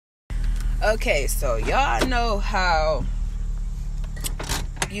Okay, so y'all know how,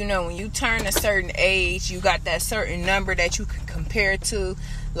 when you turn a certain age, you got that certain number that you can compare to.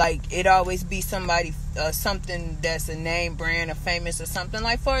 Like, it always be somebody, something that's a name brand or famous or something.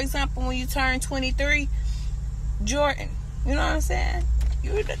 Like, for example, when you turn 23, Jordan. You know what I'm saying?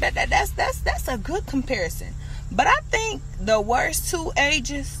 That's a good comparison. But I think the worst two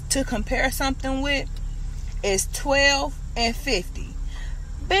ages to compare something with is 12 and 50.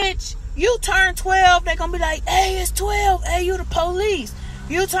 Bitch, you turn 12, they gonna be like, hey, it's 12. Hey, you the police.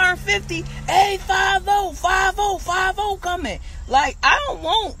 You turn 50, hey, 50 coming. Like, I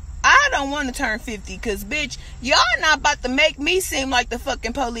don't want to turn 50, because, bitch, y'all not about to make me seem like the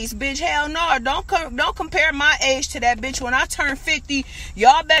fucking police, bitch. Hell no. Don't compare my age to that, bitch. When I turn 50,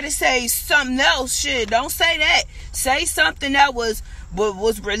 y'all better say something else. Shit, don't say that. Say something that was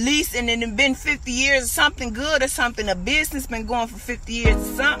released and it been 50 years or something good or something. A business been going for 50 years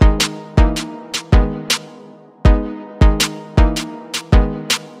or something.